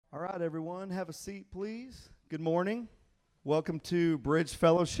All right, everyone, have a seat, please. Good morning. Welcome to Bridge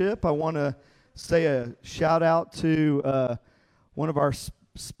Fellowship. I want to say a shout out to one of our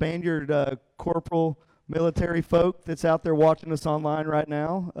Spaniard corporal military folk that's out there watching us online right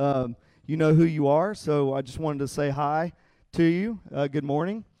now. You know who you are, so I just wanted to say hi to you. Good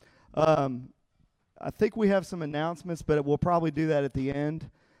morning. I think we have some announcements, but we'll probably do that at the end.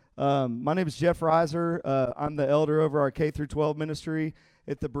 My name is Jeff Reiser. I'm the elder over our K-12 ministry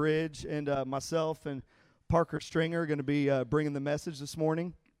at the Bridge, and myself and Parker Stringer are going to be bringing the message this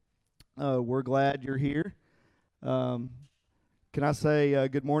morning. We're glad you're here. Can I say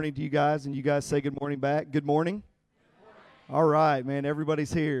good morning to you guys, and you guys say good morning back? Good morning. All right, man,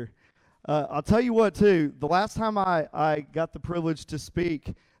 everybody's here. I'll tell you what, too, the last time I got the privilege to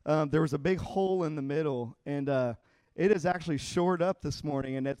speak, there was a big hole in the middle, and it is actually shored up this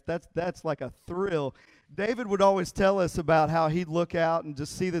morning, and that's like a thrill. David would always tell us about how he'd look out and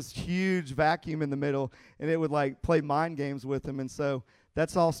just see this huge vacuum in the middle, and it would like play mind games with him, and so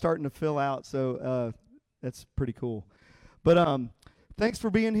that's all starting to fill out, so that's pretty cool. But thanks for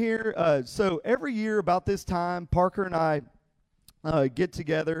being here. So every year about this time, Parker and I get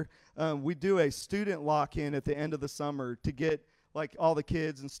together. We do a student lock-in at the end of the summer to get like all the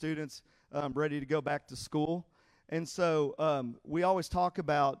kids and students ready to go back to school. And so we always talk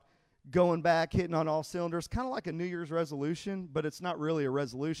about going back, hitting on all cylinders, kind of like a New Year's resolution, but it's not really a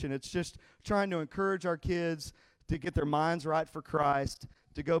resolution. It's just trying to encourage our kids to get their minds right for Christ,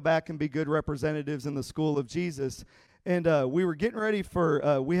 to go back and be good representatives in the school of Jesus. And we were getting ready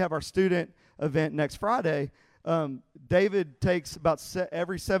for, we have our student event next Friday. David takes about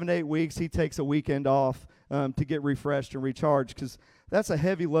every 7 to 8 weeks, he takes a weekend off to get refreshed and recharged, because that's a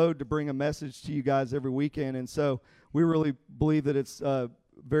heavy load to bring a message to you guys every weekend. And so we really believe that it's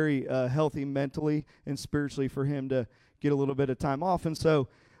very healthy mentally and spiritually for him to get a little bit of time off. And so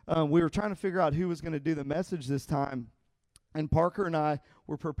we were trying to figure out who was going to do the message this time. And Parker and I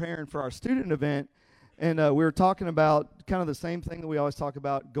were preparing for our student event, and we were talking about kind of the same thing that we always talk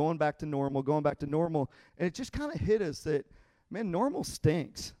about, going back to normal. And it just kind of hit us that, man, normal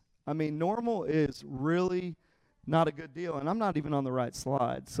stinks. I mean, normal is really not a good deal. And I'm not even on the right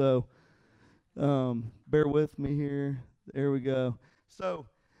slide, so bear with me here. There we go. So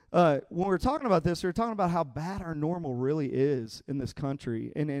when we're talking about this, we're talking about how bad our normal really is in this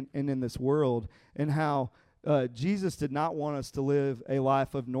country and in this world, and how Jesus did not want us to live a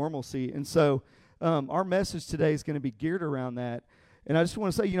life of normalcy. And so our message today is going to be geared around that. And I just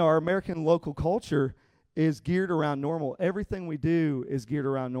want to say, our American local culture is geared around normal. Everything we do is geared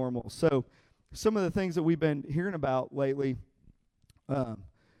around normal. So some of the things that we've been hearing about lately,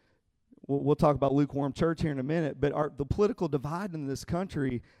 we'll talk about lukewarm church here in a minute, but the political divide in this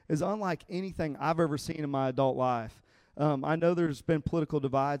country is unlike anything I've ever seen in my adult life. I know there's been political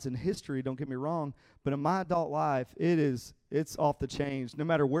divides in history, don't get me wrong, but in my adult life, it's off the chains, no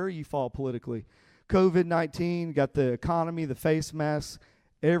matter where you fall politically. COVID-19, got the economy, the face masks,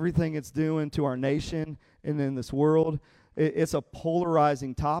 everything it's doing to our nation and in this world. It's a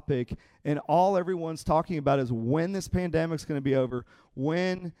polarizing topic, and all everyone's talking about is when this pandemic's going to be over,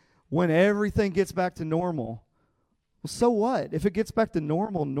 when everything gets back to normal. Well, so what? If it gets back to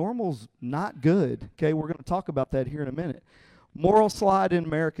normal, normal's not good. Okay, we're going to talk about that here in a minute. Moral slide in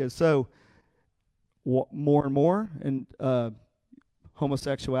America. So more and more, and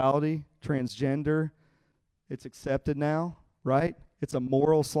homosexuality, transgender, it's accepted now, right? It's a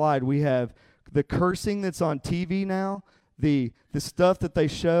moral slide. We have the cursing that's on TV now, the stuff that they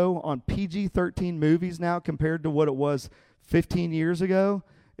show on PG-13 movies now compared to what it was 15 years ago.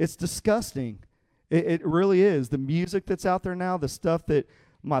 It's disgusting. It really is. The music that's out there now, the stuff that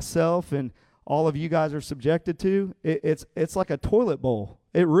myself and all of you guys are subjected to, it's like a toilet bowl.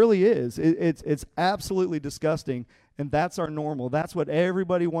 It really is. It's absolutely disgusting, and that's our normal. That's what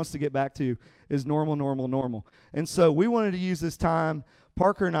everybody wants to get back to, is normal. And so we wanted to use this time,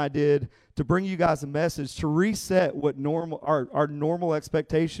 Parker and I did, to bring you guys a message to reset what our normal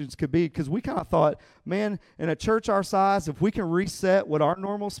expectations could be, because we kind of thought, man, in a church our size, if we can reset what our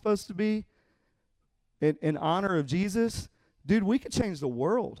normal is supposed to be in honor of Jesus, dude, we could change the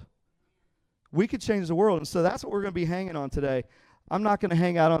world. We could change the world. And so that's what we're going to be hanging on today. I'm not going to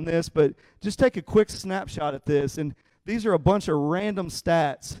hang out on this, but just take a quick snapshot at this. And these are a bunch of random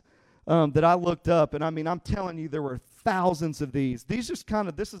stats that I looked up. And I mean, I'm telling you, there were thousands of these. This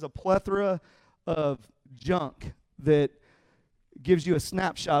is a plethora of junk that gives you a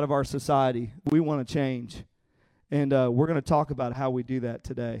snapshot of our society we want to change. And we're going to talk about how we do that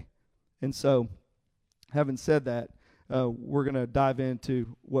today. And so, having said that, we're going to dive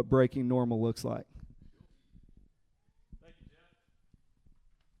into what breaking normal looks like. Thank you, Jeff.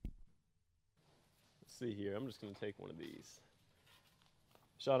 see here. I'm just going to take one of these.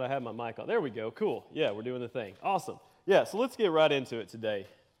 Sean, I have my mic on. There we go. Cool. Yeah, we're doing the thing. Awesome. Yeah, so let's get right into it today.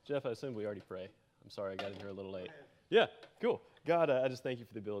 Jeff, I assume we already pray. I'm sorry I got in here a little late. Yeah, cool. God, I just thank you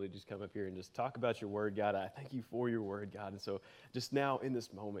for the ability to just come up here and just talk about your word, God. I thank you for your word, God. And so just now in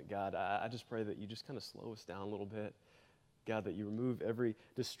this moment, God, I just pray that you just kind of slow us down a little bit. God, that you remove every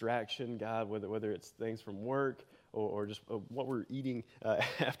distraction, God, whether it's things from work or just what we're eating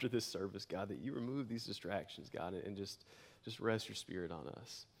after this service, God, that you remove these distractions, God, and just rest your spirit on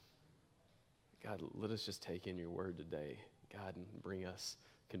us. God, let us just take in your word today, God, and bring us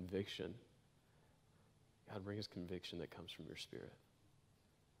conviction. God, bring us conviction that comes from your spirit.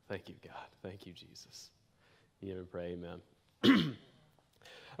 Thank you, God. Thank you, Jesus. You and pray, amen.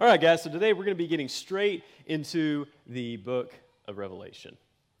 All right, guys, so today we're going to be getting straight into the book of Revelation.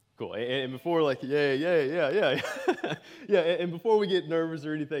 Cool. And before, like, yeah. Yeah, and before we get nervous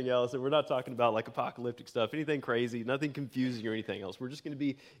or anything else, and we're not talking about, like, apocalyptic stuff, anything crazy, nothing confusing or anything else. We're just going to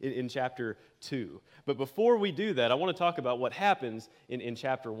be in chapter 2. But before we do that, I want to talk about what happens in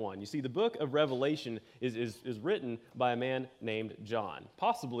chapter 1. You see, the book of Revelation is written by a man named John,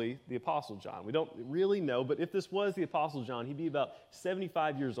 possibly the Apostle John. We don't really know, but if this was the Apostle John, he'd be about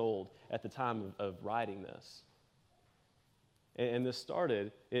 75 years old at the time of writing this. And this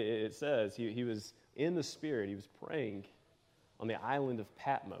started, it says, he was in the Spirit, he was praying on the island of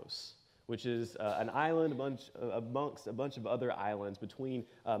Patmos, which is an island amongst a bunch of other islands between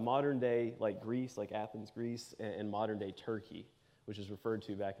modern day, like Greece, like Athens, Greece, and modern day Turkey, which is referred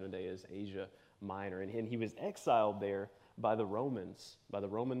to back in the day as Asia Minor. And he was exiled there by the Romans, by the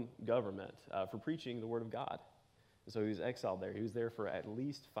Roman government, for preaching the Word of God. And so he was exiled there. He was there for at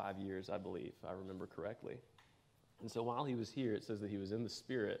least 5 years, I believe, if I remember correctly. And so while he was here, it says that he was in the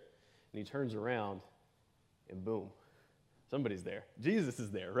Spirit, and he turns around, and boom, somebody's there. Jesus is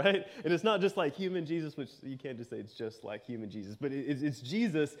there, right? And it's not just like human Jesus, which you can't just say it's just like human Jesus, but it's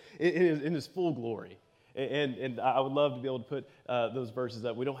Jesus in his full glory. And I would love to be able to put those verses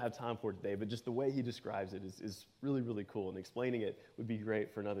up. We don't have time for it today, but just the way he describes it is really, really cool, and explaining it would be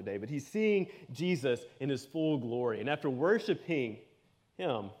great for another day. But he's seeing Jesus in his full glory, and after worshiping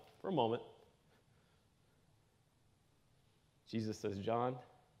him for a moment, Jesus says, John,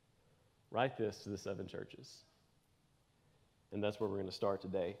 write this to the 7 churches. And that's where we're going to start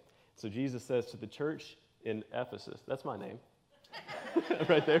today. So Jesus says to the church in Ephesus, that's my name,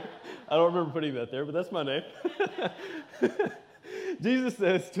 right there. I don't remember putting that there, but that's my name. Jesus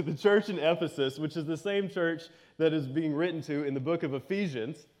says to the church in Ephesus, which is the same church that is being written to in the book of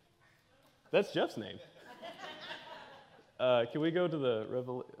Ephesians. That's Jeff's name. Can we go to the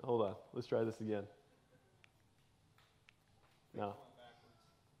Revelation? Hold on. Let's try this again. No.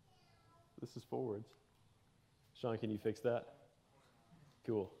 This is forwards. Sean, can you fix that?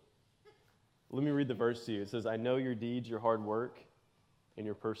 Cool. Let me read the verse to you. It says, I know your deeds, your hard work, and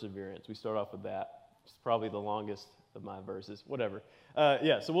your perseverance. We start off with that. It's probably the longest of my verses. Whatever.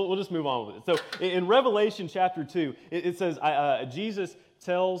 So we'll just move on with it. So in Revelation chapter 2, it says, Jesus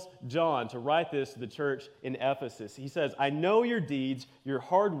tells John to write this to the church in Ephesus. He says, I know your deeds, your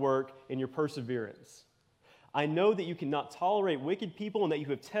hard work, and your perseverance. I know that you cannot tolerate wicked people and that you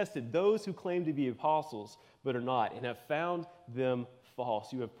have tested those who claim to be apostles but are not and have found them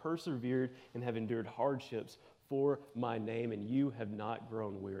false. You have persevered and have endured hardships for my name, and you have not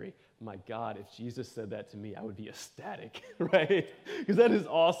grown weary. My God, if Jesus said that to me, I would be ecstatic, right? Because that is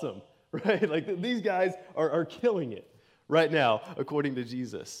awesome, right? Like these guys are killing it right now, according to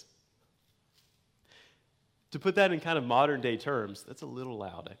Jesus. To put that in kind of modern day terms, that's a little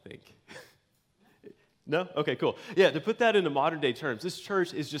loud, I think. No? Okay, cool. Yeah, to put that into modern day terms, this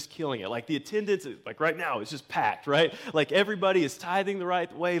church is just killing it. Like the attendance, like right now, it's just packed, right? Like everybody is tithing the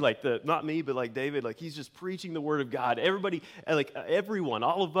right way, like not me, but like David, like he's just preaching the word of God. Everybody, like everyone,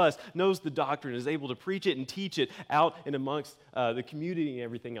 all of us knows the doctrine, is able to preach it and teach it out and amongst the community and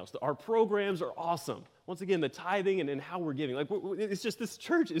everything else. Our programs are awesome. Once again, the tithing and how we're giving. Like it's just, this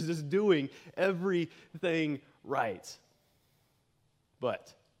church is just doing everything right.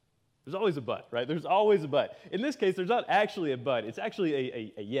 But there's always a but, right? There's always a but. In this case, there's not actually a but. It's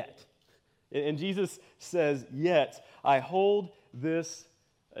actually a yet. And Jesus says, yet I hold this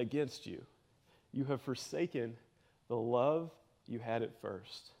against you. You have forsaken the love you had at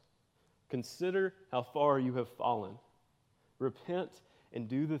first. Consider how far you have fallen. Repent and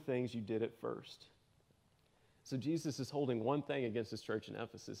do the things you did at first. So Jesus is holding one thing against this church in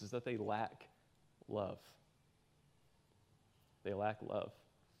Ephesus, is that they lack love. They lack love.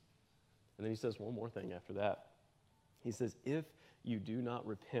 And then he says one more thing after that. He says, if you do not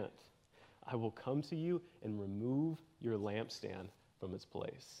repent, I will come to you and remove your lampstand from its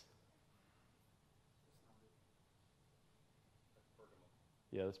place.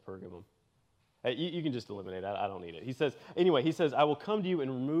 Yeah, that's Pergamum. Hey, you can just eliminate it. I don't need it. He says, I will come to you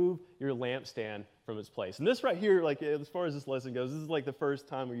and remove your lampstand from its place. And this right here, like as far as this lesson goes, this is like the first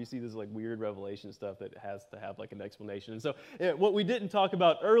time where you see this like weird revelation stuff that has to have like an explanation. And so what we didn't talk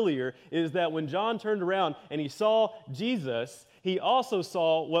about earlier is that when John turned around and he saw Jesus, he also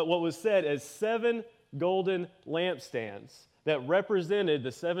saw what was said as 7 golden lampstands that represented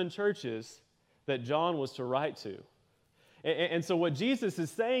the 7 churches that John was to write to. And so what Jesus is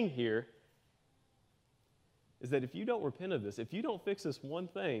saying here is that if you don't repent of this, if you don't fix this one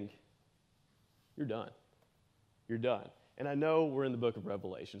thing, you're done. You're done. And I know we're in the book of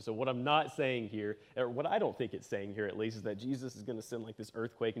Revelation, so what I'm not saying here, or what I don't think it's saying here at least, is that Jesus is going to send like this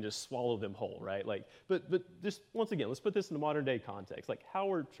earthquake and just swallow them whole, right? Like, but just once again, let's put this in the modern day context. Like,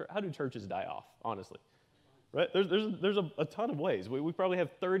 how do churches die off, honestly? Right? There's a ton of ways. We probably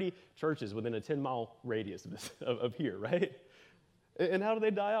have 30 churches within a 10-mile radius of here, right? And how do they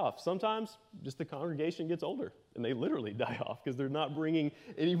die off? Sometimes just the congregation gets older and they literally die off because they're not bringing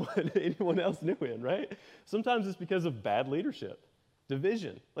anyone else new in, right? Sometimes it's because of bad leadership,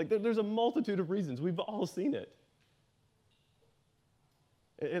 division. Like there's a multitude of reasons. We've all seen it.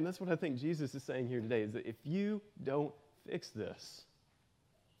 And that's what I think Jesus is saying here today, is that if you don't fix this,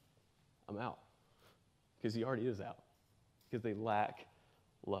 I'm out. Because he already is out. Because they lack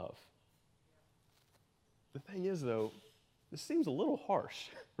love. The thing is, though, this seems a little harsh,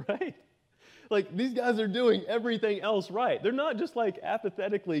 right? Like, these guys are doing everything else right. They're not just, like,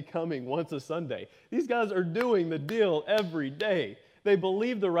 apathetically coming once a Sunday. These guys are doing the deal every day. They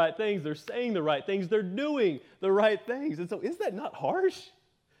believe the right things. They're saying the right things. They're doing the right things. And so is that not harsh?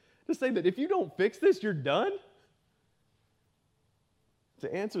 To say that if you don't fix this, you're done?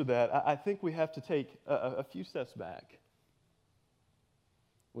 To answer that, I think we have to take a few steps back.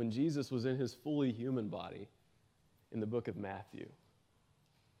 When Jesus was in his fully human body, in the book of Matthew.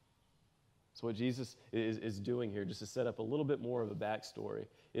 So what Jesus is doing here, just to set up a little bit more of a backstory,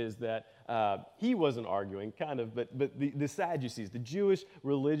 is that he wasn't arguing, kind of, but the Sadducees, the Jewish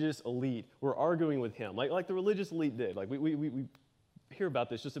religious elite, were arguing with him, like the religious elite did. Like we hear about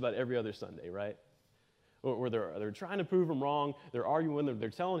this just about every other Sunday, right? Where they're trying to prove him wrong, they're arguing, they're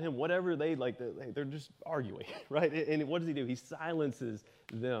telling him whatever they like, they're just arguing, right? And what does he do? He silences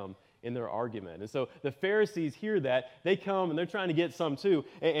them in their argument. And so the Pharisees hear that, they come and they're trying to get some too.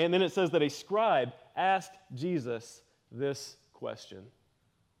 And then it says that a scribe asked Jesus this question.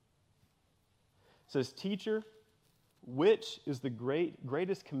 It says, "Teacher, which is the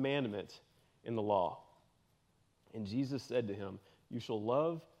greatest commandment in the law?" And Jesus said to him, "You shall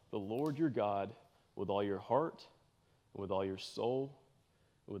love the Lord your God with all your heart, and with all your soul,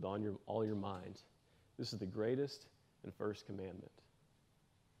 and with all your mind. This is the greatest and first commandment."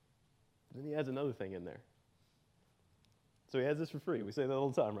 Then he adds another thing in there. So he has this for free. We say that all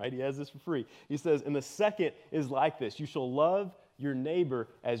the time, right? He has this for free. He says, "And the second is like this. You shall love your neighbor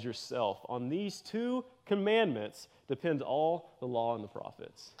as yourself. On these 2 commandments depends all the law and the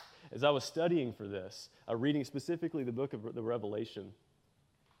prophets." As I was studying for this, reading specifically the book of the Revelation,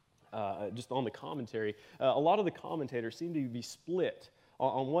 just on the commentary, a lot of the commentators seem to be split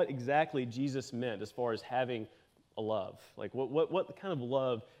on what exactly Jesus meant as far as having a love. Like, what kind of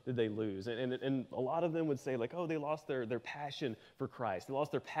love did they lose? And a lot of them would say, like, oh, they lost their passion for Christ. They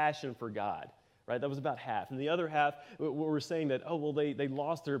lost their passion for God, right? That was about half. And the other half were saying that, oh, well, they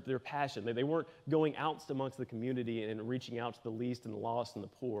lost their passion. They weren't going out amongst the community and reaching out to the least and the lost and the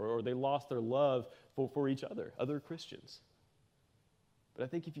poor, or they lost their love for each other Christians. But I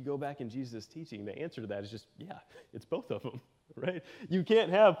think if you go back in Jesus' teaching, the answer to that is just, yeah, it's both of them, right? You can't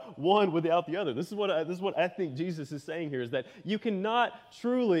have one without the other. This is what I think Jesus is saying here, is that you cannot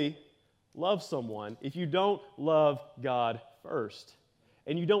truly love someone if you don't love God first.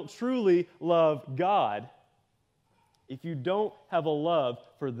 And you don't truly love God if you don't have a love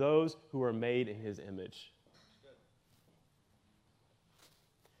for those who are made in his image.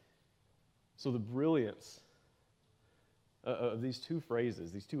 So the brilliance of these 2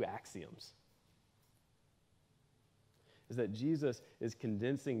 phrases, these 2 axioms, is that Jesus is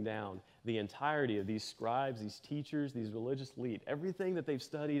condensing down the entirety of these scribes, these teachers, these religious elite, everything that they've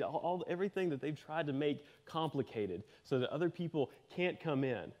studied, everything that they've tried to make complicated so that other people can't come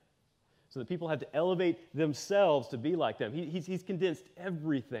in, so that people have to elevate themselves to be like them. He's condensed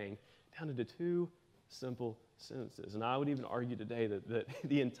everything down into 2 simple sentences. And I would even argue today that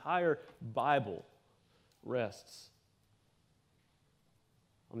the entire Bible rests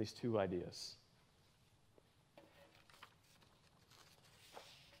on these 2 ideas.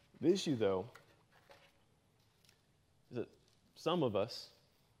 The issue, though, is that some of us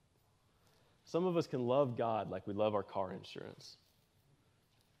can love God like we love our car insurance.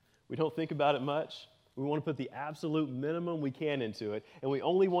 We don't think about it much. We want to put the absolute minimum we can into it, and we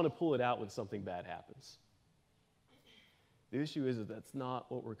only want to pull it out when something bad happens. The issue is that that's not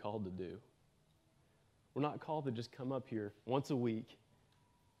what we're called to do. We're not called to just come up here once a week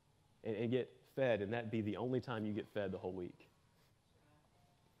and get fed, and that be the only time you get fed the whole week.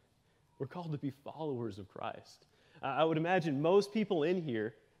 We're called to be followers of Christ. I would imagine most people in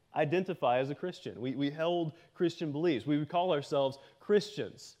here identify as a Christian. We held Christian beliefs. We would call ourselves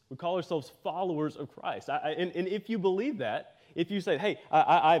Christians. We call ourselves followers of Christ. And if you believe that, if you say, hey,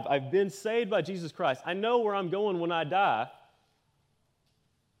 I've been saved by Jesus Christ, I know where I'm going when I die,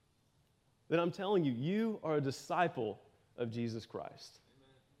 then I'm telling you, you are a disciple of Jesus Christ.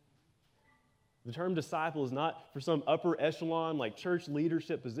 The term disciple is not for some upper echelon, like church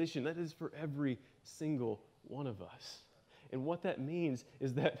leadership position. That is for every single one of us. And what that means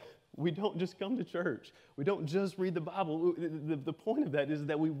is that we don't just come to church. We don't just read the Bible. The point of that is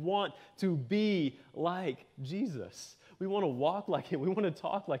that we want to be like Jesus. We want to walk like him. We want to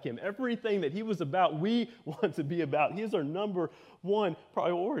talk like him. Everything that he was about, we want to be about. He is our number one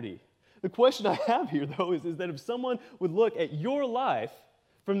priority. The question I have here, though, is that if someone would look at your life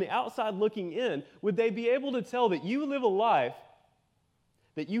from the outside looking in, would they be able to tell that you live a life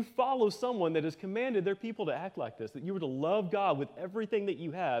that you follow someone that has commanded their people to act like this, that you were to love God with everything that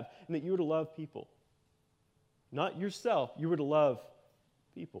you have, and that you were to love people? Not yourself, you were to love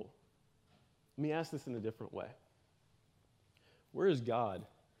people. Let me ask this in a different way. Where is God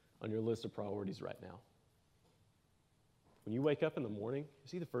on your list of priorities right now? When you wake up in the morning,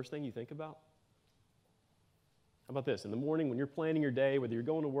 is he the first thing you think about? How about this? In the morning, when you're planning your day, whether you're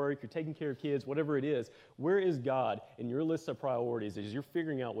going to work, you're taking care of kids, whatever it is, where is God in your list of priorities as you're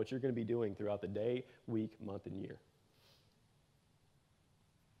figuring out what you're going to be doing throughout the day, week, month, and year?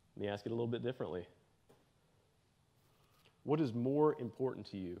 Let me ask it a little bit differently. What is more important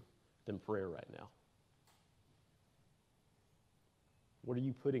to you than prayer right now? What are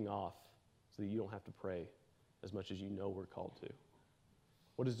you putting off so that you don't have to pray as much as you know we're called to?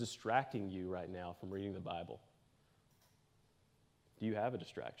 What is distracting you right now from reading the Bible? Do you have a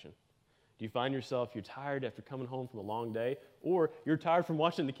distraction? Do you find yourself, you're tired after coming home from a long day, or you're tired from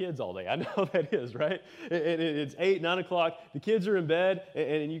watching the kids all day? I know that is, right? It's 8, 9 o'clock, the kids are in bed,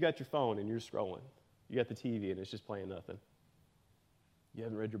 and you got your phone and you're scrolling. You got the TV and it's just playing nothing. You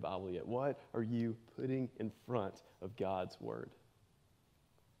haven't read your Bible yet. What are you putting in front of God's Word?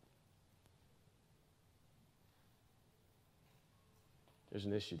 There's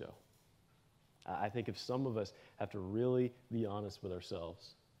an issue, though. I think if some of us have to really be honest with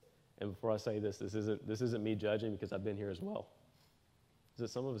ourselves, and before I say this isn't me judging because I've been here as well, is that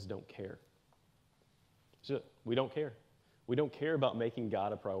some of us don't care. So we don't care. We don't care about making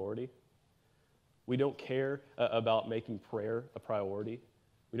God a priority. We don't care about making prayer a priority.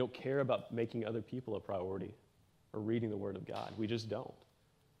 We don't care about making other people a priority or reading the Word of God. We just don't.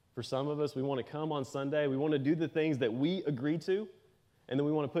 For some of us, we want to come on Sunday, we want to do the things that we agree to, and then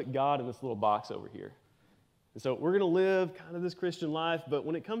we want to put God in this little box over here. And so we're going to live kind of this Christian life, but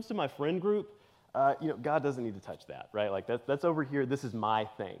when it comes to my friend group, God doesn't need to touch that, right? Like that's over here, this is my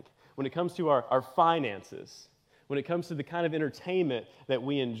thing. When it comes to our finances, when it comes to the kind of entertainment that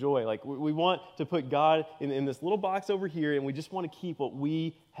we enjoy, like we want to put God in this little box over here, and we just want to keep what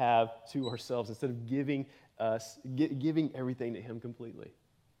we have to ourselves instead of giving everything to him completely.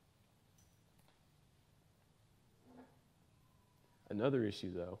 Another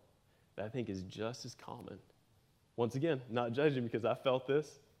issue, though, that I think is just as common. Once again, not judging because I felt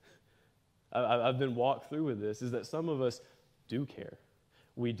this. I've been walked through with this, is that some of us do care.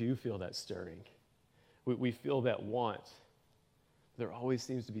 We do feel that stirring. We feel that want. There always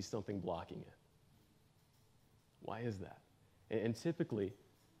seems to be something blocking it. Why is that? And typically,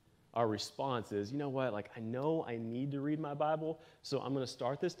 our response is, you know what, like I know I need to read my Bible, so I'm going to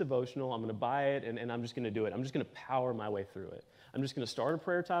start this devotional, I'm going to buy it, and I'm just going to do it. I'm just going to power my way through it. I'm just going to start a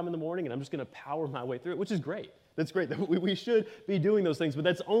prayer time in the morning, and I'm just going to power my way through it, which is great. That's great. We should be doing those things, but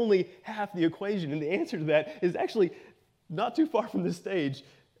that's only half the equation, and the answer to that is actually not too far from this stage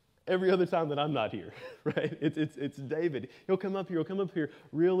every other time that I'm not here, right? It's David. He'll come up here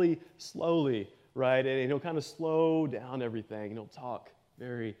really slowly, right? And he'll kind of slow down everything, and he'll talk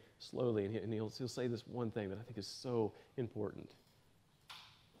very slowly, and he'll say this one thing that I think is so important.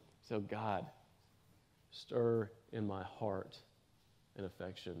 So God, stir in my heart an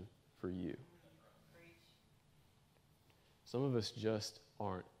affection for you. Some of us just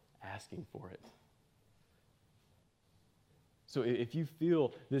aren't asking for it. So if you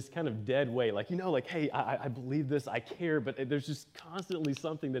feel this kind of dead weight, like, like, hey, I believe this, I care, but there's just constantly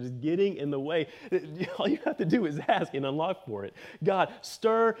something that is getting in the way, all you have to do is ask and unlock for it. God,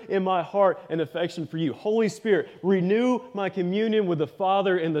 stir in my heart an affection for you. Holy Spirit, renew my communion with the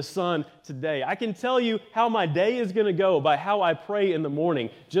Father and the Son today. I can tell you how my day is going to go by how I pray in the morning,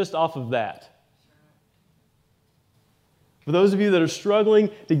 just off of that. For those of you that are struggling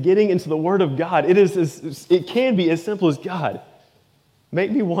to getting into the Word of God, it can be as simple as, God,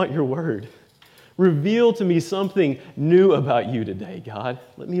 make me want your Word. Reveal to me something new about you today, God.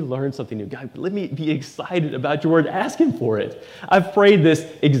 Let me learn something new. God, let me be excited about your Word. Ask Him for it. I've prayed this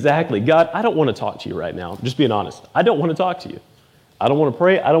exactly. God, I don't want to talk to you right now. Just being honest. I don't want to talk to you. I don't want to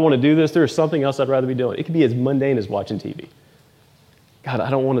pray. I don't want to do this. There's something else I'd rather be doing. It could be as mundane as watching TV. God,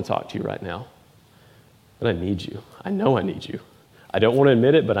 I don't want to talk to you right now. But I need you. I know I need you. I don't want to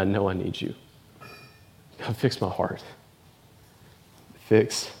admit it, but I know I need you. God, fix my heart.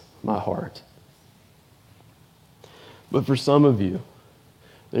 Fix my heart. But for some of you,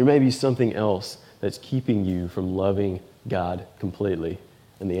 there may be something else that's keeping you from loving God completely.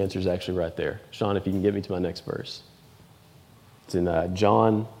 And the answer is actually right there. Sean, if you can get me to my next verse. It's in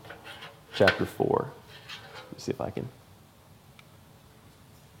John chapter 4. Let me see if I can.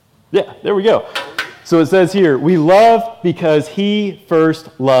 Yeah, there we go. So it says here, we love because He first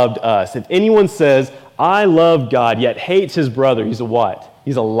loved us. If anyone says, I love God, yet hates his brother, he's a what?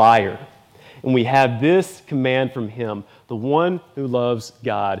 He's a liar. And we have this command from Him, the one who loves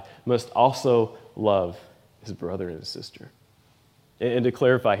God must also love his brother and his sister. And to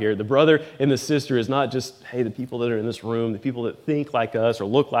clarify here, the brother and the sister is not just, hey, the people that are in this room, the people that think like us or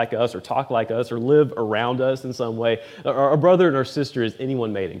look like us or talk like us or live around us in some way. Our brother and our sister is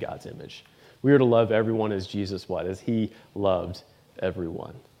anyone made in God's image. We are to love everyone as Jesus what? As He loved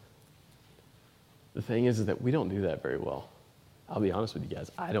everyone. The thing is that we don't do that very well. I'll be honest with you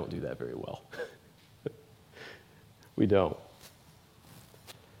guys, I don't do that very well. We don't.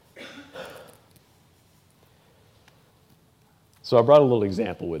 So I brought a little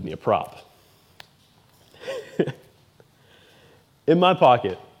example with me, a prop. In my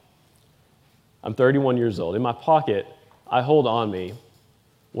pocket, I'm 31 years old. In my pocket, I hold on me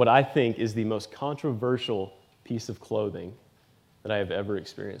what I think is the most controversial piece of clothing that I have ever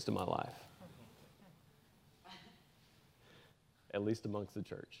experienced in my life. At least amongst the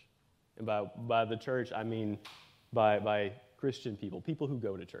church. And by the church, I mean by Christian people who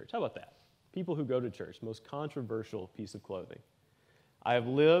go to church. How about that? People who go to church, most controversial piece of clothing. I have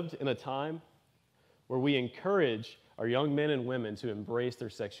lived in a time where we encourage our young men and women to embrace their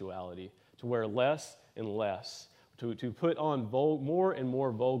sexuality, to wear less and less, to put on more and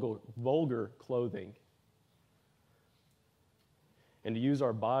more vulgar clothing, and to use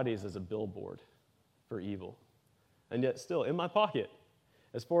our bodies as a billboard for evil. And yet still, in my pocket,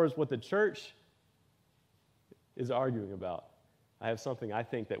 as far as what the church is arguing about, I have something I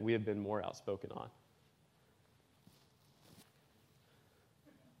think that we have been more outspoken on.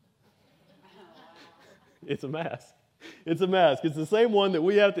 It's a mask. It's a mask. It's the same one that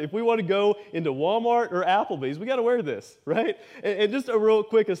we have to, if we want to go into Walmart or Applebee's, we got to wear this, right? And just a real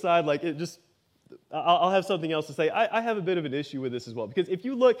quick aside, I'll have something else to say. I have a bit of an issue with this as well, because if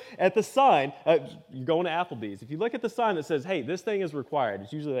you look at the sign, you're going to Applebee's, if you look at the sign that says, hey, this thing is required,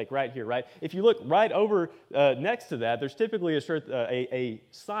 it's usually like right here, right? If you look right over next to that, there's typically a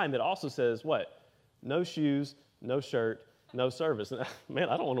sign that also says what? No shoes, no shirt, no service. Man,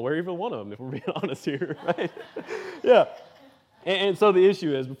 I don't want to wear even one of them if we're being honest here, right? Yeah. And so the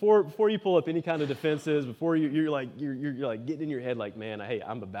issue is, before you pull up any kind of defenses, before you're getting in your head like, man, hey,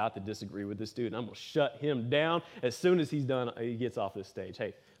 I'm about to disagree with this dude, and I'm going to shut him down as soon as he gets off this stage.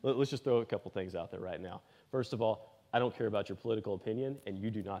 Hey, let's just throw a couple things out there right now. First of all, I don't care about your political opinion, and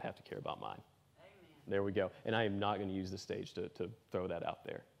you do not have to care about mine. Amen. There we go. And I am not going to use the stage to throw that out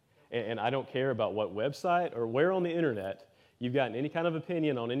there. And I don't care about what website or where on the internet you've gotten any kind of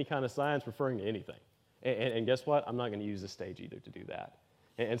opinion on any kind of science referring to anything. And guess what? I'm not going to use the stage either to do that.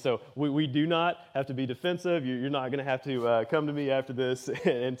 And so we do not have to be defensive. You're not going to have to come to me after this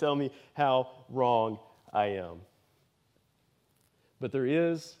and tell me how wrong I am. But there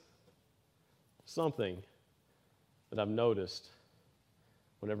is something that I've noticed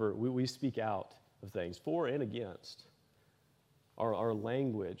whenever we speak out of things, for and against, our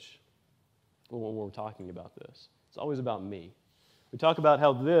language when we're talking about this. It's always about me. We talk about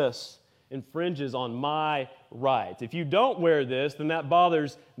how this infringes on my rights. If you don't wear this, then that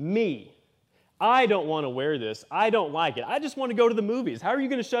bothers me. I don't want to wear this. I don't like it. I just want to go to the movies. How are you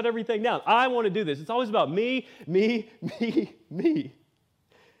going to shut everything down? I want to do this. It's always about me, me, me, me.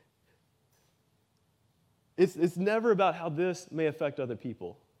 It's never about how this may affect other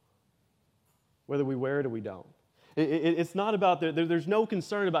people, whether we wear it or we don't. It's not about, there's no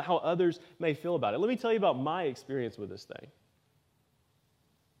concern about how others may feel about it. Let me tell you about my experience with this thing.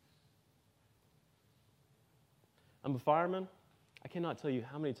 I'm a fireman. I cannot tell you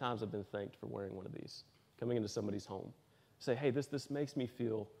how many times I've been thanked for wearing one of these, coming into somebody's home. Say, hey, this makes me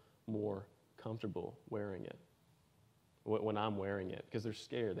feel more comfortable wearing it when I'm wearing it, because they're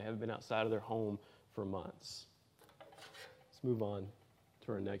scared. They haven't been outside of their home for months. Let's move on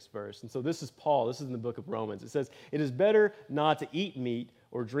to our next verse. And so this is Paul. This is in the book of Romans. It says, it is better not to eat meat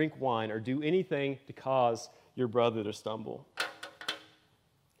or drink wine or do anything to cause your brother to stumble.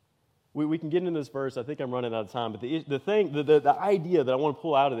 We can get into this verse. I think I'm running out of time. But the idea that I want to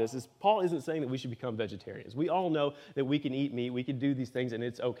pull out of this is Paul isn't saying that we should become vegetarians. We all know that we can eat meat, we can do these things, and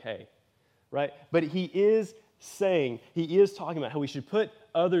it's okay, right? But he is talking about how we should put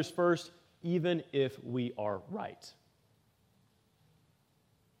others first, even if we are right.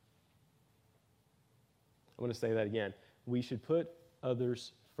 I'm going to say that again. We should put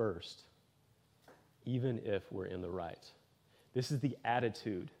others first, even if we're in the right. This is the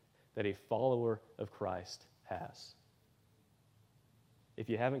attitude that a follower of Christ has. If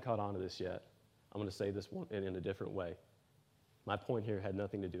you haven't caught on to this yet, I'm going to say this one in a different way. My point here had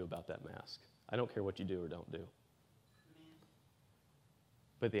nothing to do about that mask. I don't care what you do or don't do.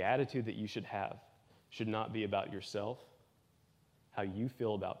 But the attitude that you should have should not be about yourself, how you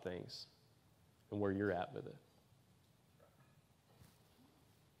feel about things, and where you're at with it.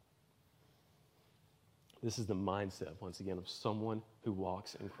 This is the mindset, once again, of someone who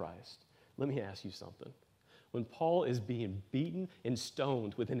walks in Christ. Let me ask you something. When Paul is being beaten and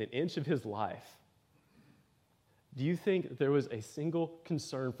stoned within an inch of his life, do you think there was a single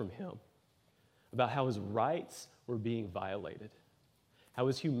concern from him about how his rights were being violated? How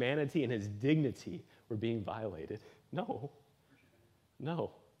his humanity and his dignity were being violated? No.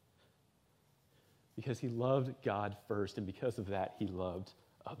 No. Because he loved God first, and because of that, he loved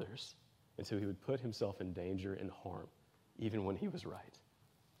others. And so he would put himself in danger and harm, even when he was right.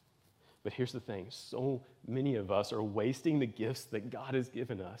 But here's the thing. So many of us are wasting the gifts that God has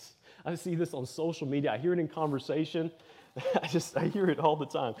given us. I see this on social media. I hear it in conversation. I hear it all the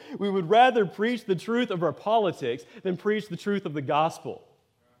time. We would rather preach the truth of our politics than preach the truth of the gospel.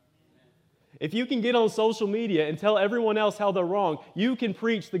 If you can get on social media and tell everyone else how they're wrong, you can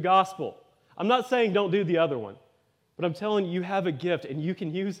preach the gospel. I'm not saying don't do the other one, but I'm telling you, you have a gift and you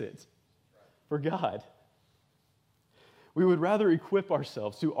can use it for God. We would rather equip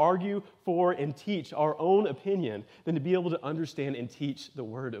ourselves to argue for and teach our own opinion than to be able to understand and teach the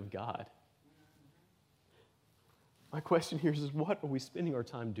Word of God. My question here is what are we spending our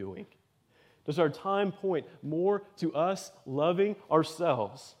time doing? Does our time point more to us loving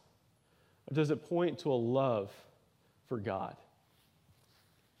ourselves, or does it point to a love for God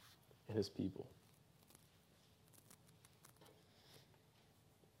and His people?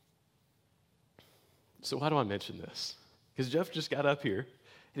 So why do I mention this? Because Jeff just got up here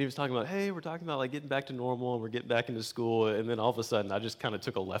and he was talking about, hey, we're talking about like getting back to normal and we're getting back into school, and then all of a sudden I just kind of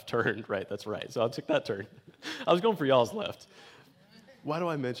took a left turn, right? That's right. So I took that turn. I was going for y'all's left. Why do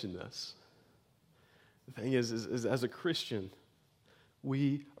I mention this? The thing is as a Christian,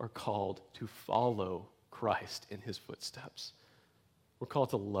 we are called to follow Christ in His footsteps. We're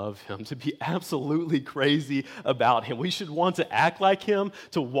called to love Him, to be absolutely crazy about Him. We should want to act like Him,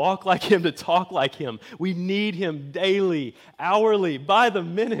 to walk like Him, to talk like Him. We need Him daily, hourly, by the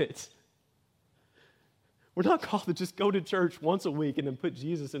minute. We're not called to just go to church once a week and then put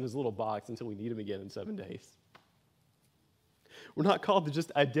Jesus in His little box until we need Him again in 7 days. We're not called to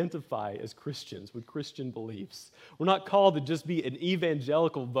just identify as Christians with Christian beliefs. We're not called to just be an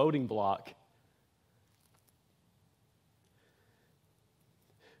evangelical voting bloc.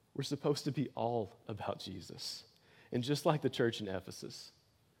 We're supposed to be all about Jesus. And just like the church in Ephesus,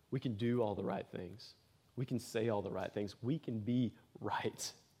 we can do all the right things. We can say all the right things. We can be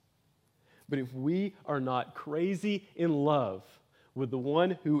right. But if we are not crazy in love with the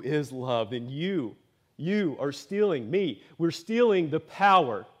one who is love, then you are stealing me. We're stealing the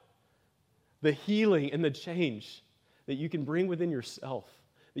power, the healing, and the change that you can bring within yourself,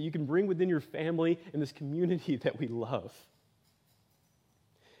 that you can bring within your family and this community that we love.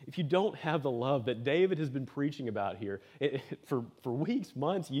 If you don't have the love that David has been preaching about here for weeks,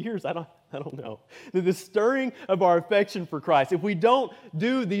 months, years, I don't know. The stirring of our affection for Christ. If we don't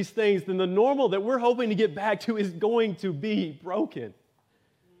do these things, then the normal that we're hoping to get back to is going to be broken.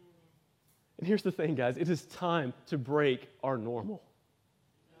 And here's the thing, guys. It is time to break our normal.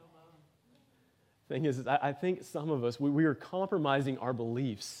 Thing is, I think some of us, we are compromising our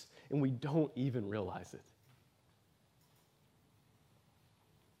beliefs, and we don't even realize it.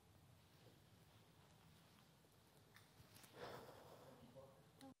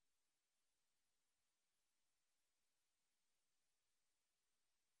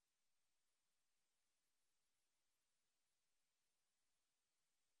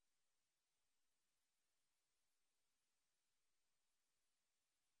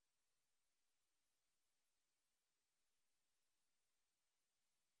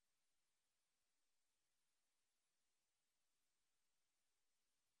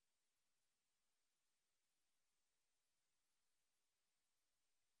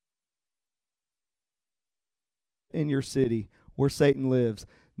 in your city where Satan lives.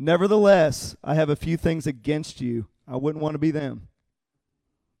 Nevertheless, I have a few things against you. I wouldn't want to be them.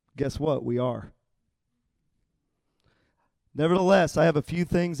 Guess what? We are. Nevertheless, I have a few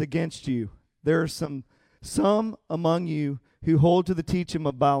things against you. There are some among you who hold to the teaching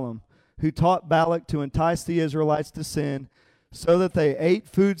of Balaam, who taught Balak to entice the Israelites to sin, so that they ate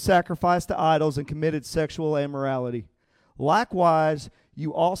food sacrificed to idols and committed sexual immorality. Likewise,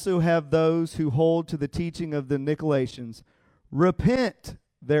 you also have those who hold to the teaching of the Nicolaitans. Repent,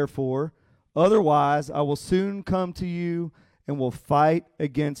 therefore, otherwise I will soon come to you and will fight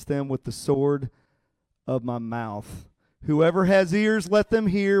against them with the sword of my mouth. Whoever has ears, let them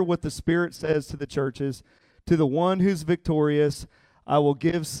hear what the Spirit says to the churches. To the one who's victorious, I will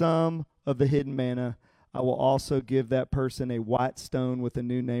give some of the hidden manna. I will also give that person a white stone with a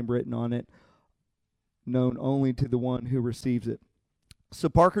new name written on it, known only to the one who receives it. So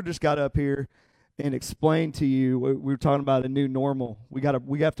Parker just got up here and explained to you, we were talking about a new normal. We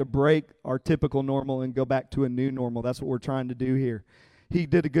have to break our typical normal and go back to a new normal. That's what we're trying to do here. He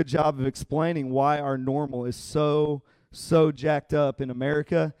did a good job of explaining why our normal is so jacked up in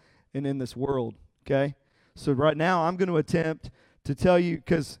America and in this world, okay? So right now I'm going to attempt to tell you,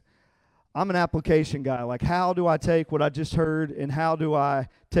 because I'm an application guy. Like, how do I take what I just heard and how do I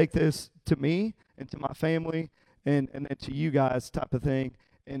take this to me and to my family and then to you guys type of thing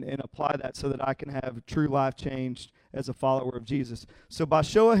and apply that so that I can have true life changed as a follower of Jesus. So by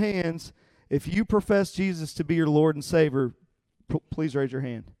show of hands, if you profess Jesus to be your Lord and Savior, please raise your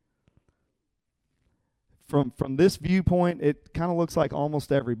hand. From this viewpoint, it kind of looks like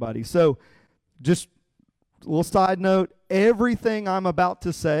almost everybody. So just a little side note, everything I'm about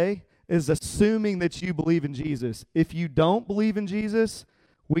to say is assuming that you believe in Jesus. If you don't believe in Jesus,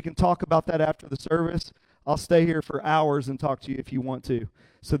 we can talk about that after the service. I'll stay here for hours and talk to you if you want to.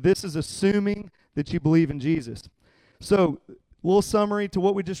 So this is assuming that you believe in Jesus. So a little summary to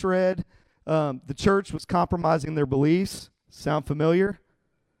what we just read. The church was compromising their beliefs. Sound familiar?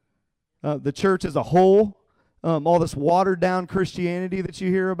 The church as a whole, all this watered down Christianity that you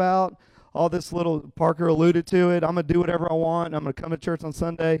hear about, all this little, Parker alluded to it, I'm going to do whatever I want, I'm going to come to church on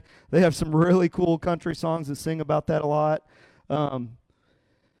Sunday. They have some really cool country songs that sing about that a lot.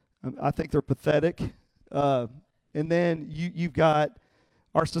 I think they're pathetic. And then you've got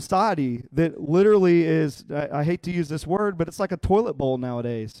our society that literally is, I hate to use this word, but it's like a toilet bowl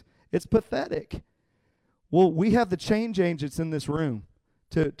nowadays. It's pathetic. Well, we have the change agents in this room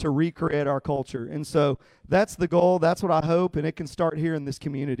to recreate our culture. And so that's the goal. That's what I hope, and it can start here in this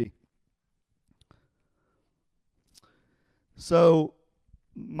community. So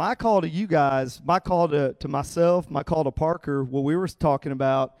my call to you guys, my call to myself, my call to Parker, what we were talking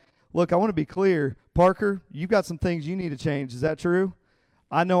about, look, I want to be clear. Parker, you've got some things you need to change. Is that true?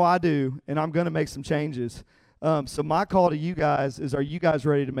 I know I do, and I'm going to make some changes. So my call to you guys is, are you guys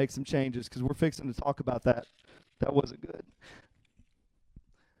ready to make some changes? Because we're fixing to talk about that. That wasn't good.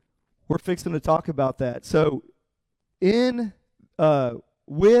 We're fixing to talk about that. So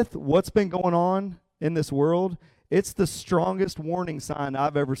with what's been going on in this world, it's the strongest warning sign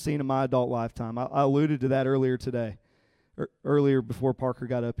I've ever seen in my adult lifetime. I alluded to that earlier today, earlier before Parker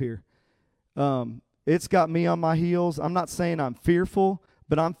got up here. It's got me on my heels. I'm not saying I'm fearful,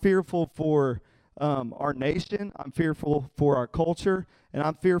 but I'm fearful for our nation. I'm fearful for our culture, and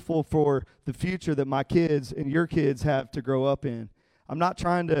I'm fearful for the future that my kids and your kids have to grow up in. I'm not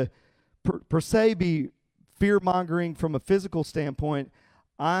trying to per se be fear-mongering from a physical standpoint.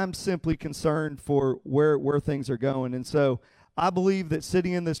 I'm simply concerned for where things are going. And so I believe that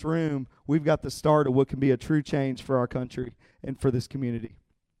sitting in this room, we've got the start of what can be a true change for our country and for this community.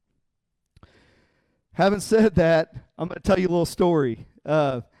 Having said that, I'm going to tell you a little story.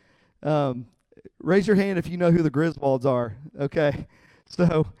 Raise your hand if you know who the Griswolds are, okay?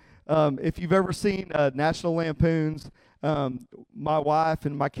 So if you've ever seen National Lampoons, my wife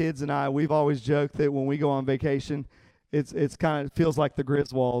and my kids and I, we've always joked that when we go on vacation, it's kind of feels like the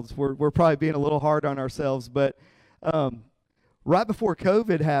Griswolds. We're probably being a little hard on ourselves, but right before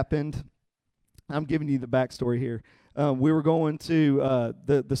COVID happened, I'm giving you the backstory here. We were going to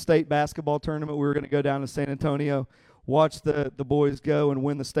the state basketball tournament. We were going to go down to San Antonio, watch the boys go and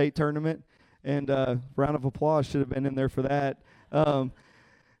win the state tournament, and round of applause should have been in there for that.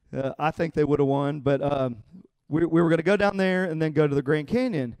 I think they would have won, but we were going to go down there and then go to the Grand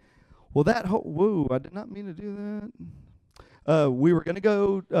Canyon. Well, I did not mean to do that. We were going to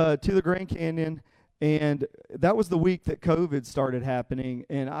go to the Grand Canyon, and that was the week that COVID started happening.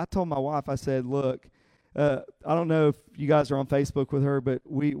 And I told my wife, I said, look, I don't know if you guys are on Facebook with her, but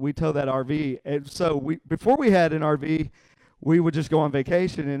we towed that RV. And so before we had an RV, we would just go on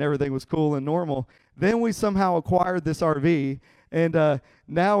vacation and everything was cool and normal. Then we somehow acquired this RV, and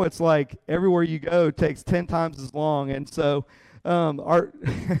now it's like everywhere you go takes 10 times as long. And so our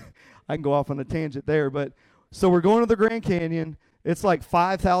I can go off on a tangent there, but so we're going to the Grand Canyon. It's like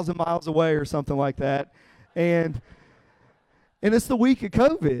 5,000 miles away or something like that. And it's the week of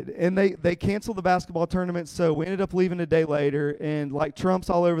COVID, and they canceled the basketball tournament, so we ended up leaving a day later, and like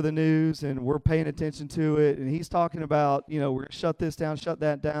Trump's all over the news, and we're paying attention to it, and he's talking about, we're going to shut this down, shut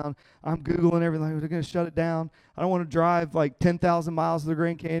that down. I'm Googling everything. We're going to shut it down. I don't want to drive like 10,000 miles to the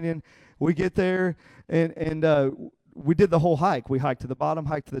Grand Canyon. We get there, and we did the whole hike. We hiked to the bottom,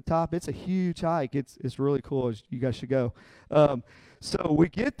 hiked to the top. It's a huge hike. It's really cool. You guys should go. So we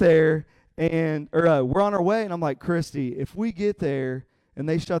get there, and we're on our way, and I'm like, Christy, if we get there and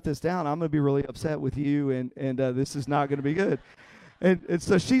they shut this down, I'm going to be really upset with you, and this is not going to be good. And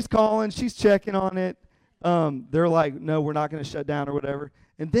so she's calling, she's checking on it. They're like, no, we're not going to shut down or whatever.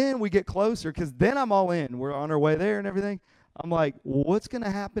 And then we get closer, because then I'm all in. We're on our way there and everything. I'm like, well, what's going to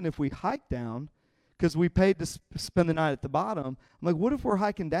happen if we hike down? Because we paid to spend the night at the bottom. I'm like, what if we're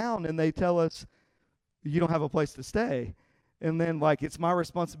hiking down and they tell us you don't have a place to stay? And then, like, it's my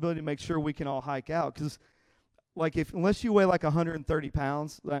responsibility to make sure we can all hike out. Because, like, unless you weigh, like, 130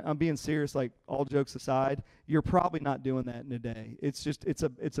 pounds, I'm being serious, like, all jokes aside, you're probably not doing that in a day. It's just, it's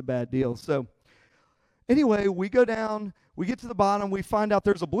a bad deal. So, anyway, we go down, we get to the bottom, we find out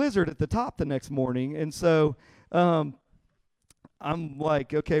there's a blizzard at the top the next morning. And so, I'm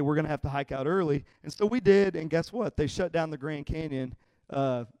like, okay, we're going to have to hike out early. And so we did, and guess what? They shut down the Grand Canyon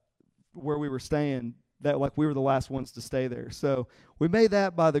where we were staying. That, like, we were the last ones to stay there. So we made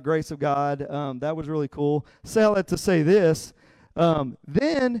that by the grace of God. That was really cool. Say all that to say this. Then,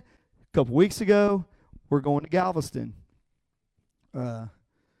 a couple weeks ago, we're going to Galveston.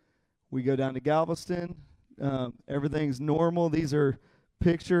 We go down to Galveston. Everything's normal. These are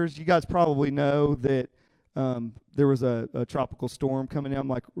pictures. You guys probably know that there was a tropical storm coming in. I'm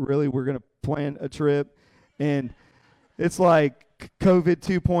like, really? We're going to plan a trip? And it's like COVID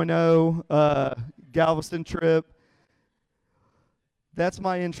 2.0, Galveston trip. That's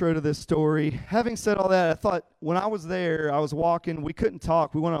my intro to this story. Having said all that, I thought when I was there, I was walking. We couldn't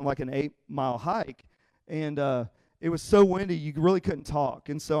talk. We went on like an 8-mile hike, and it was so windy you really couldn't talk.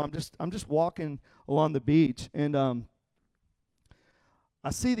 And so I'm just walking along the beach, and I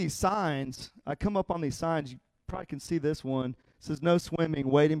see these signs. I come up on these signs. You probably can see this one. It says, no swimming,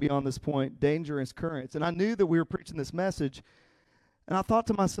 wading beyond this point, dangerous currents. And I knew that we were preaching this message. And I thought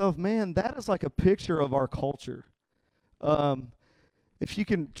to myself, man, that is like a picture of our culture. If you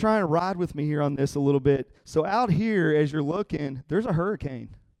can try and ride with me here on this a little bit. So out here, as you're looking, there's a hurricane,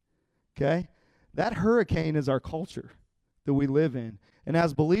 okay? That hurricane is our culture that we live in. And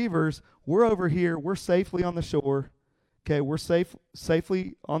as believers, we're over here. We're safely on the shore, okay? We're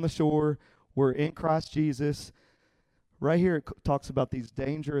safely on the shore. We're in Christ Jesus. Right here it talks about these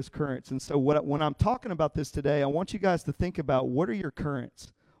dangerous currents. And so when I'm talking about this today, I want you guys to think about, what are your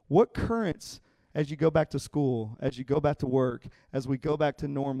currents? What currents, as you go back to school, as you go back to work, as we go back to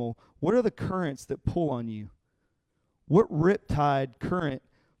normal, what are the currents that pull on you? What riptide current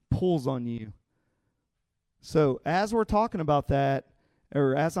pulls on you? So as we're talking about that,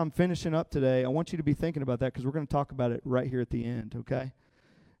 or as I'm finishing up today, I want you to be thinking about that, because we're going to talk about it right here at the end, okay?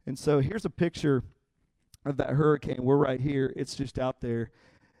 And so here's a picture of that hurricane. We're right here. It's just out there.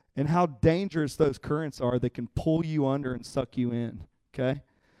 And how dangerous those currents are that can pull you under and suck you in, okay?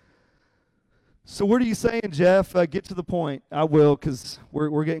 So what are you saying, Jeff? Get to the point. I will, because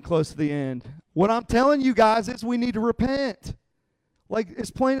we're getting close to the end. What I'm telling you guys is we need to repent. Like, it's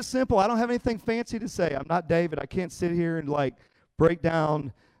plain and simple. I don't have anything fancy to say. I'm not David. I can't sit here and, like, break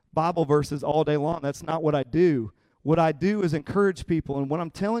down Bible verses all day long. That's not what I do. What I do is encourage people. And what I'm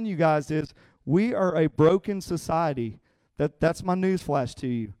telling you guys is, we are a broken society. That's my news flash to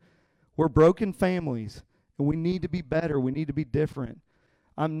you. We're broken families, and we need to be better. We need to be different.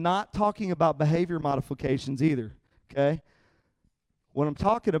 I'm not talking about behavior modifications either, okay? What I'm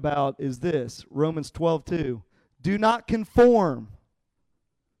talking about is this, Romans 12:2. Do not conform.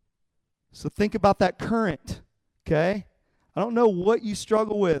 So think about that current, okay? I don't know what you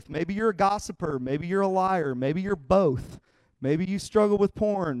struggle with. Maybe you're a gossiper. Maybe you're a liar. Maybe you're both. Maybe you struggle with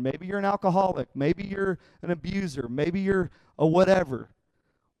porn. Maybe you're an alcoholic. Maybe you're an abuser. Maybe you're a whatever.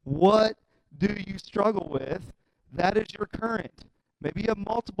 What do you struggle with? That is your current. Maybe you have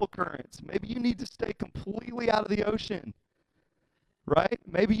multiple currents. Maybe you need to stay completely out of the ocean, right?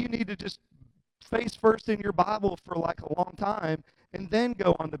 Maybe you need to just face first in your Bible for like a long time and then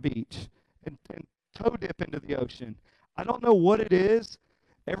go on the beach and toe dip into the ocean. I don't know what it is.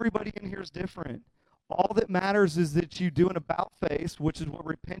 Everybody in here is different. All that matters is that you do an about face, which is what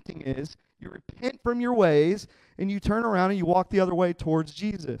repenting is. You repent from your ways, and you turn around and you walk the other way towards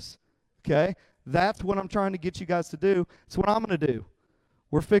Jesus. Okay? That's what I'm trying to get you guys to do. It's what I'm going to do.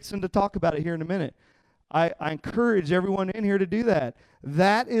 We're fixing to talk about it here in a minute. I encourage everyone in here to do that.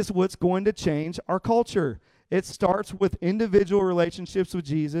 That is what's going to change our culture. It starts with individual relationships with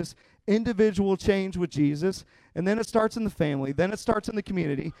Jesus, individual change with Jesus, and then it starts in the family, then it starts in the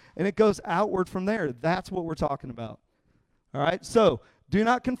community, and it goes outward from there. That's what we're talking about. All right? So, do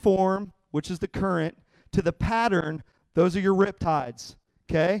not conform, which is the current, to the pattern. Those are your riptides,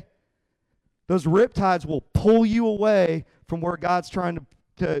 okay? Those riptides will pull you away from where God's trying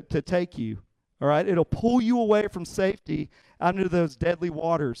to take you, all right? It'll pull you away from safety out into those deadly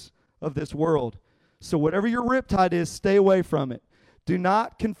waters of this world. So whatever your riptide is, stay away from it. Do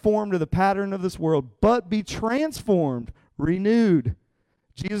not conform to the pattern of this world, but be transformed, renewed.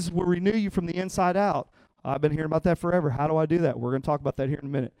 Jesus will renew you from the inside out. I've been hearing about that forever. How do I do that? We're going to talk about that here in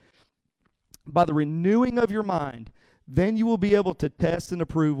a minute. By the renewing of your mind, then you will be able to test and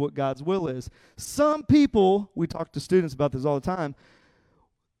approve what God's will is. Some people, we talk to students about this all the time,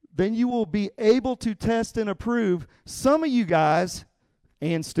 then you will be able to test and approve. Some of you guys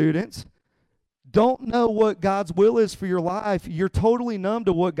and students don't know what God's will is for your life. You're totally numb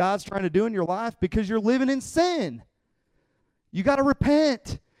to what God's trying to do in your life because you're living in sin. You got to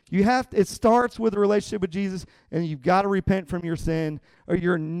repent. It starts with a relationship with Jesus, and you've got to repent from your sin, or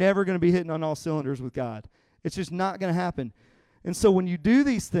you're never going to be hitting on all cylinders with God. It's just not going to happen. And so when you do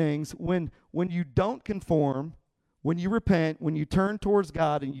these things, when you don't conform, when you repent, when you turn towards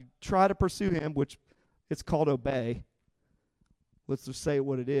God and you try to pursue him, which it's called obey. Let's just say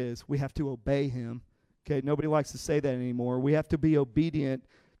what it is. We have to obey him. Okay, nobody likes to say that anymore. We have to be obedient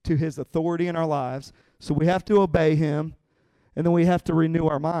to his authority in our lives. So we have to obey him, and then we have to renew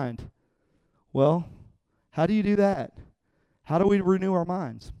our mind. Well, how do you do that? How do we renew our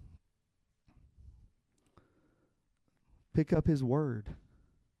minds? Pick up his word.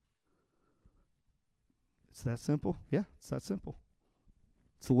 It's that simple? Yeah, it's that simple.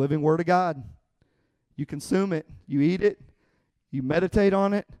 It's the living word of God. You consume it. You eat it. You meditate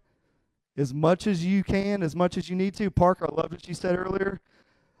on it as much as you can, as much as you need to. Parker, I love what you said earlier.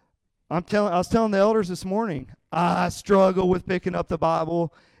 I was telling the elders this morning, I struggle with picking up the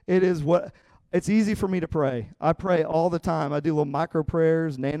Bible. It's easy for me to pray. I pray all the time. I do little micro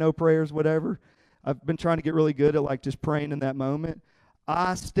prayers, nano prayers, whatever. I've been trying to get really good at just praying in that moment.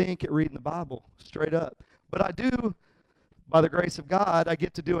 I stink at reading the Bible, straight up. But I do, by the grace of God, I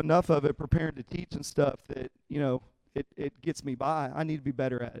get to do enough of it, preparing to teach and stuff that, it gets me by. I need to be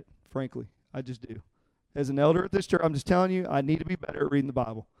better at it, frankly. I just do. As an elder at this church, I'm just telling you, I need to be better at reading the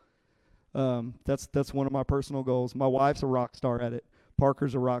Bible. That's one of my personal goals. My wife's a rock star at it.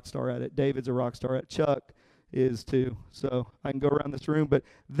 Parker's a rock star at it. David's a rock star at it. Chuck is too. So I can go around this room, but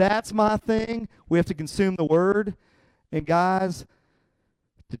that's my thing. We have to consume the word. And guys,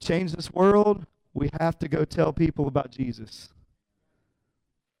 to change this world, we have to go tell people about Jesus.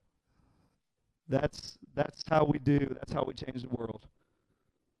 That's how we do. That's how we change the world.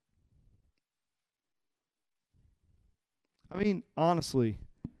 I mean, honestly,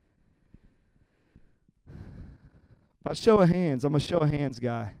 by show of hands, I'm a show of hands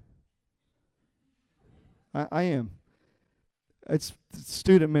guy. I am. It's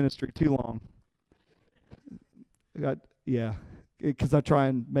student ministry too long. Because I try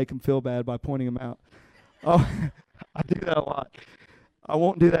and make them feel bad by pointing them out. Oh, I do that a lot. I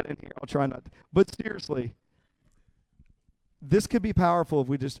won't do that in here. I'll try not to. But seriously, this could be powerful if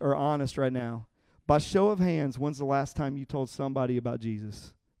we just are honest right now. By show of hands, when's the last time you told somebody about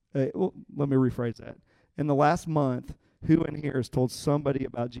Jesus? Let me rephrase that. In the last month, who in here has told somebody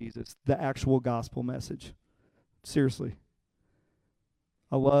about Jesus, the actual gospel message? Seriously.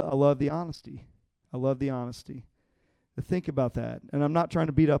 I love the honesty. I love the honesty. Think about that. And I'm not trying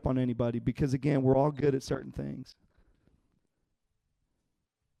to beat up on anybody because, again, we're all good at certain things.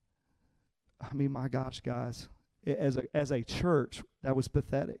 I mean, my gosh, guys, as a church, that was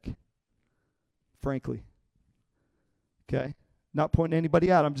pathetic, frankly. Okay? Not pointing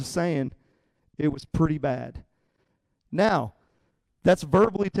anybody out. I'm just saying it was pretty bad. Now, that's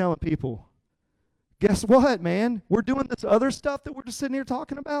verbally telling people, guess what, man? We're doing this other stuff that we're just sitting here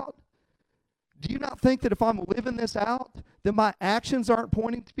talking about. Do you not think that if I'm living this out, that my actions aren't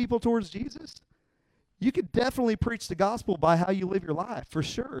pointing people towards Jesus? You could definitely preach the gospel by how you live your life, for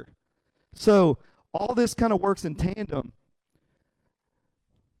sure. So all this kind of works in tandem,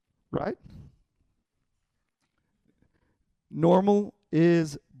 right? Normal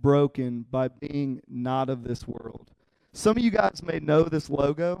is broken by being not of this world. Some of you guys may know this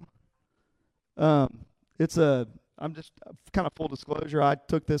logo. It's a, I'm just kind of full disclosure. I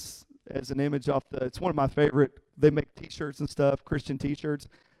took this as an image off it's one of my favorite, they make t-shirts and stuff, Christian t-shirts.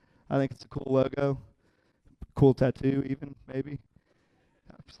 I think it's a cool logo, cool tattoo even, maybe.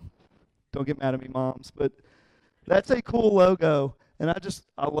 Don't get mad at me, moms, but that's a cool logo. And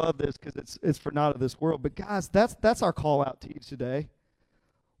I love this because it's for not of this world. But guys, that's our call out to you today.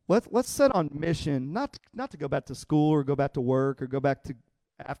 Let's set on mission, not to go back to school or go back to work or go back to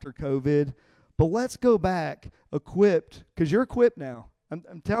after COVID, but let's go back equipped, because you're equipped now.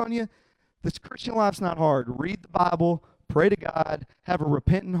 I'm telling you, this Christian life's not hard. Read the Bible, pray to God, have a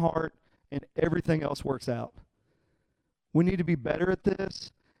repentant heart, and everything else works out. We need to be better at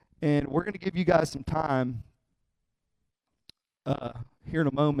this, and we're going to give you guys some time here in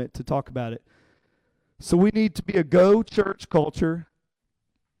a moment to talk about it. So we need to be a go church culture.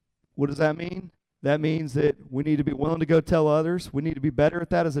 What does that mean? That means that we need to be willing to go tell others. We need to be better at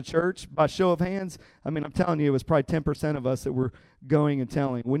that as a church. By show of hands, I mean, I'm telling you, it was probably 10% of us that were going and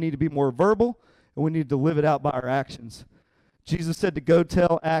telling. We need to be more verbal, and we need to live it out by our actions. Jesus said to go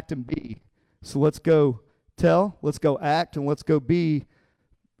tell, act, and be. So let's go tell, let's go act, and let's go be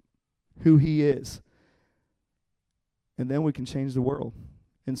who he is. And then we can change the world.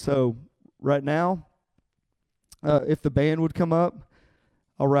 And so right now, if the band would come up,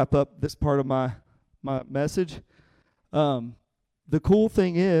 I'll wrap up this part of my message. The cool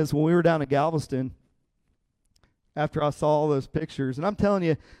thing is, when we were down in Galveston, after I saw all those pictures, and I'm telling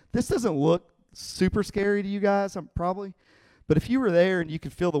you, this doesn't look super scary to you guys, but if you were there and you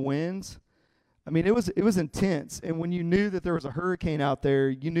could feel the winds, I mean, it was intense. And when you knew that there was a hurricane out there,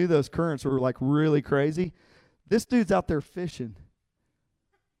 you knew those currents were like really crazy. This dude's out there fishing.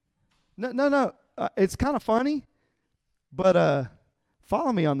 No. It's kind of funny, but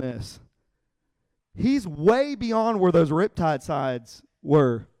follow me on this. He's way beyond where those riptide sides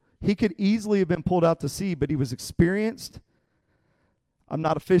were. He could easily have been pulled out to sea, but he was experienced. I'm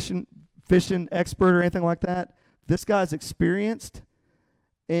not a fishing expert or anything like that. This guy's experienced,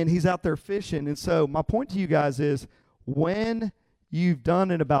 and he's out there fishing. And so my point to you guys is, when you've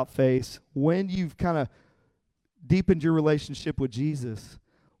done an about face, when you've kind of deepened your relationship with Jesus,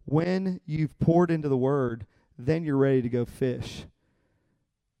 when you've poured into the Word, then you're ready to go fish.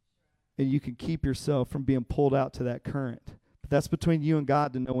 And you can keep yourself from being pulled out to that current. But that's between you and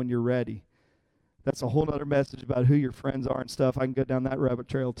God to know when you're ready. That's a whole other message about who your friends are and stuff. I can go down that rabbit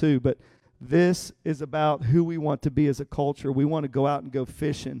trail too. But this is about who we want to be as a culture. We want to go out and go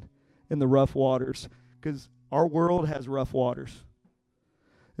fishing in the rough waters, because our world has rough waters.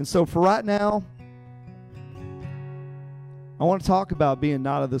 And so for right now, I want to talk about being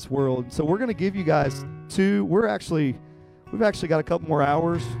not of this world. So we're going to give you guys we've actually got a couple more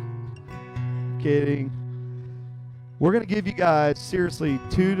hours. Kidding. We're going to give you guys, seriously,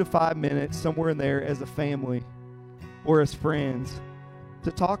 2 to 5 minutes, somewhere in there, as a family or as friends,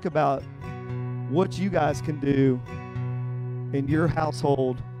 to talk about what you guys can do in your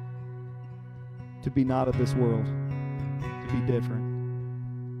household to be not of this world, to be different.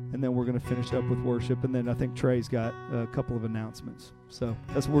 And then we're going to finish up with worship, and then I think Trey's got a couple of announcements. So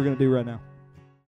that's what we're going to do right now.